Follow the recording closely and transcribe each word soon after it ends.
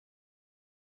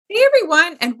Hey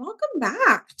everyone, and welcome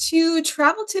back to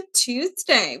Travel Tip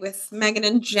Tuesday with Megan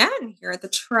and Jen here at the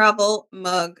Travel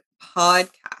Mug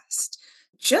Podcast.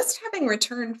 Just having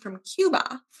returned from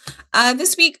Cuba,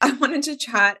 this week I wanted to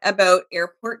chat about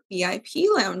airport VIP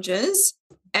lounges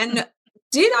and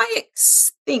did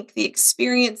think the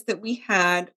experience that we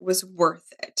had was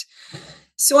worth it?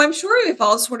 So I'm sure we've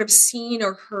all sort of seen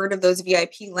or heard of those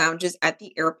VIP lounges at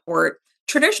the airport.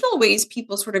 Traditional ways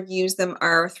people sort of use them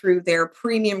are through their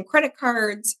premium credit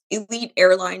cards, elite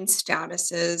airline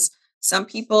statuses. Some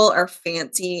people are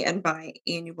fancy and buy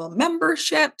annual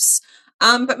memberships.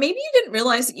 But maybe you didn't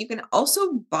realize that you can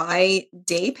also buy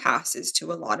day passes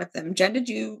to a lot of them. Jen, did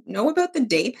you know about the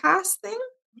day pass thing?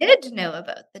 Did know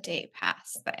about the day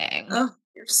pass thing. Oh,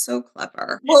 you're so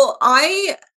clever. Well,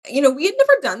 we had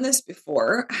never done this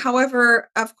before. However,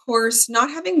 of course, not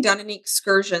having done any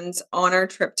excursions on our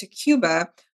trip to Cuba,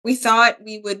 we thought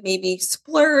we would maybe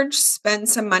splurge, spend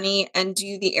some money, and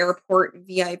do the airport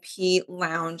VIP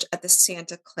lounge at the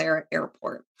Santa Clara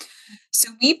Airport. So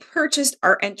we purchased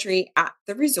our entry at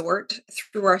the resort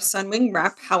through our Sunwing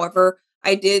rep. However,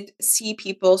 I did see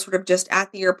people sort of just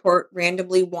at the airport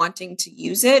randomly wanting to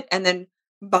use it and then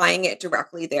buying it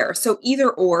directly there. So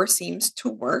either or seems to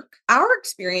work. Our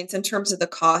experience in terms of the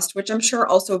cost, which I'm sure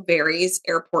also varies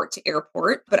airport to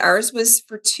airport, but ours was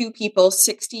for two people,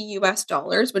 60 US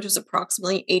dollars, which is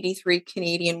approximately 83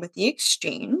 Canadian with the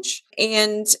exchange.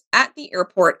 And at the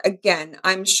airport, again,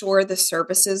 I'm sure the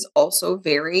services also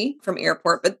vary from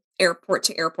airport to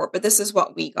airport, but this is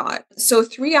what we got. So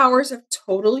 3 hours of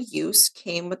total use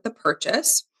came with the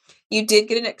purchase. You did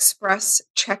get an express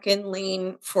check-in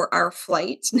lane for our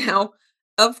flight. Now,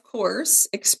 of course,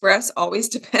 express always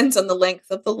depends on the length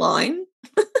of the line.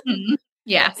 Mhm.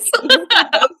 Yes. Even for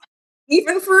those,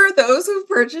 even for those who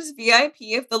purchase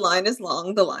VIP, if the line is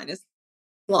long, the line is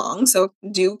long. So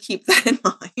do keep that in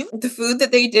mind. The food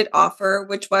that they did offer,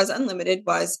 which was unlimited,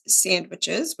 was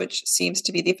sandwiches, which seems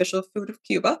to be the official food of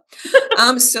Cuba.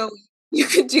 So you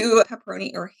could do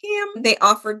pepperoni or ham. They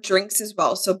offered drinks as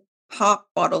well. So pop,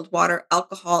 bottled water,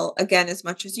 alcohol, again, as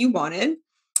much as you wanted.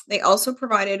 They also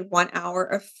provided 1 hour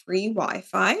of free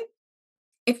Wi-Fi.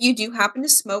 If you do happen to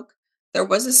smoke, there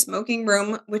was a smoking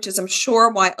room, which is, I'm sure,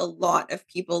 why a lot of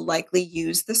people likely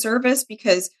use the service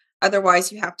because otherwise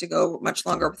you have to go much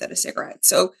longer without a cigarette.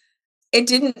 So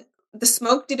the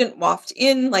smoke didn't waft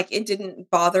in, like it didn't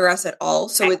bother us at all.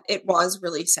 So it was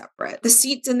really separate. The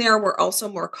seats in there were also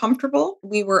more comfortable.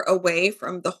 We were away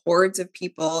from the hordes of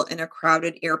people in a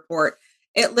crowded airport.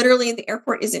 The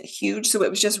airport isn't huge. So it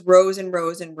was just rows and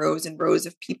rows and rows and rows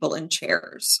of people in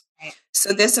chairs. Right.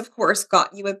 So this, of course,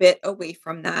 got you a bit away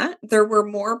from that. There were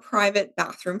more private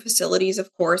bathroom facilities,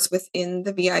 of course, within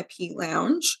the VIP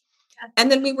lounge. And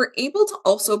then we were able to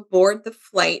also board the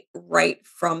flight right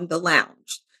from the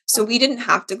lounge. So we didn't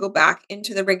have to go back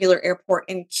into the regular airport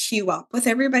and queue up with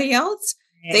everybody else.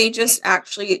 They just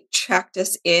actually checked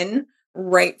us in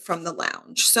right from the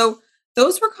lounge. So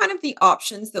those were kind of the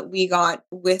options that we got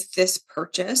with this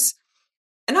purchase.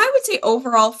 And I would say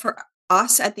overall for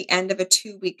us at the end of a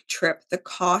 2 week trip, the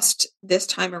cost this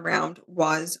time around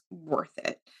was worth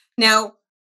it. Now,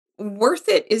 worth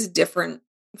it is different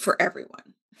for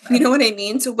everyone. You Right. know what I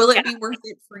mean? So will it Yeah. be worth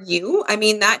it for you? I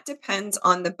mean, that depends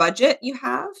on the budget you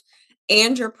have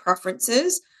and your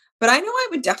preferences. But I know I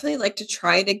would definitely like to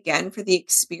try it again for the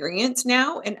experience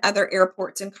now in other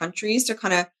airports and countries to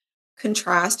kind of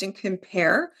contrast and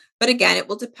compare. But again, it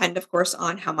will depend, of course,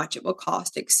 on how much it will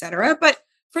cost, etc. But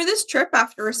for this trip,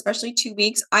 after especially 2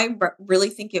 weeks, really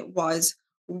think it was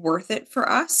worth it for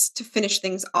us to finish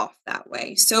things off that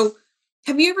way. So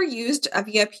have you ever used a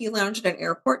VIP lounge at an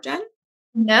airport, Jen?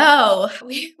 No,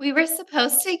 we were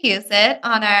supposed to use it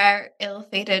on our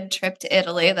ill-fated trip to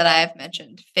Italy that I've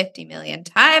mentioned 50 million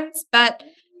times, but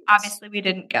obviously we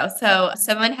didn't go. So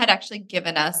someone had actually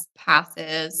given us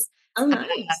passes Oh, uh,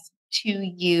 nice. to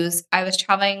use. I was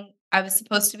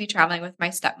supposed to be traveling with my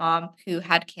stepmom who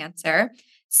had cancer.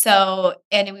 So,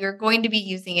 and we were going to be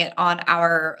using it on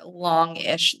our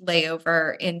long-ish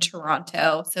layover in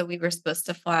Toronto. So we were supposed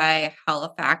to fly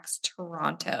Halifax,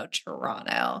 Toronto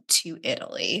to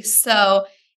Italy. So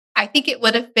I think it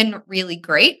would have been really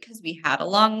great because we had a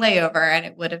long layover and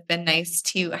it would have been nice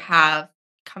to have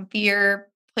comfier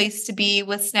place to be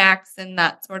with snacks and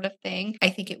that sort of thing. I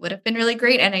think it would have been really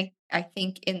great. And I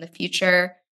think in the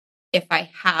future, if I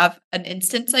have an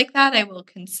instance like that, I will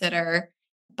consider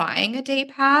buying a day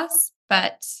pass.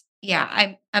 But yeah,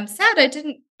 I'm sad I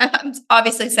didn't I'm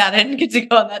obviously sad I didn't get to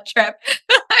go on that trip.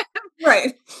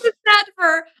 Right. I'm sad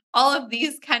for all of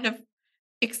these kind of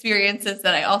experiences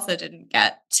that I also didn't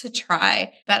get to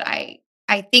try. But I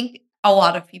think a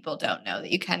lot of people don't know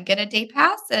that you can get a day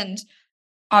pass, and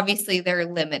obviously they're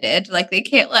limited. Like they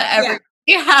can't let Yeah.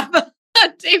 everybody have a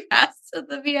day pass to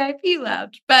the VIP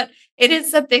lounge, but it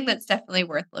is something that's definitely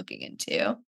worth looking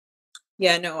into.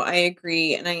 Yeah, no, I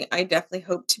agree. And I definitely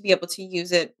hope to be able to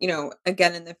use it,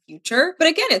 again in the future. But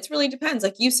again, it really depends.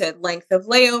 Like you said, length of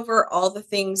layover, all the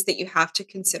things that you have to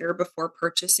consider before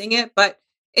purchasing it. But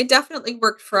it definitely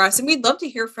worked for us. And we'd love to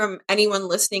hear from anyone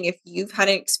listening if you've had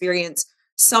an experience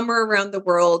somewhere around the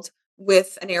world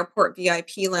with an airport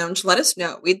VIP lounge. Let us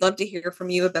know. We'd love to hear from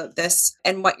you about this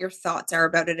and what your thoughts are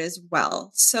about it as well.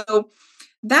 So,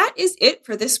 that is it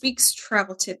for this week's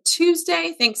Travel Tip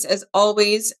Tuesday. Thanks as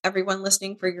always, everyone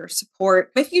listening, for your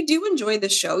support. If you do enjoy the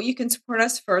show, you can support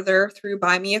us further through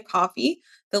Buy Me a Coffee.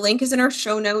 The link is in our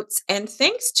show notes. And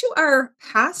thanks to our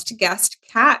past guest,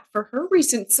 Kat, for her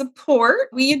recent support.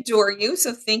 We adore you.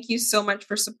 So thank you so much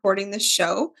for supporting the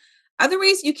show. Other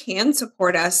ways you can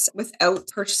support us without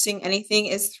purchasing anything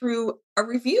is through a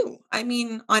review. I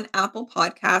mean, on Apple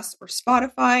Podcasts or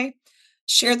Spotify.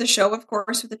 Share the show, of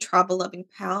course, with a travel loving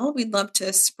pal. We'd love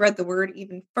to spread the word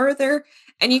even further.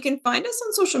 And you can find us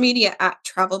on social media at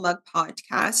Travel Mug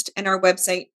Podcast and our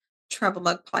website,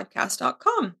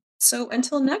 travelmugpodcast.com. So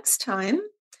until next time,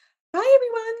 bye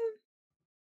everyone.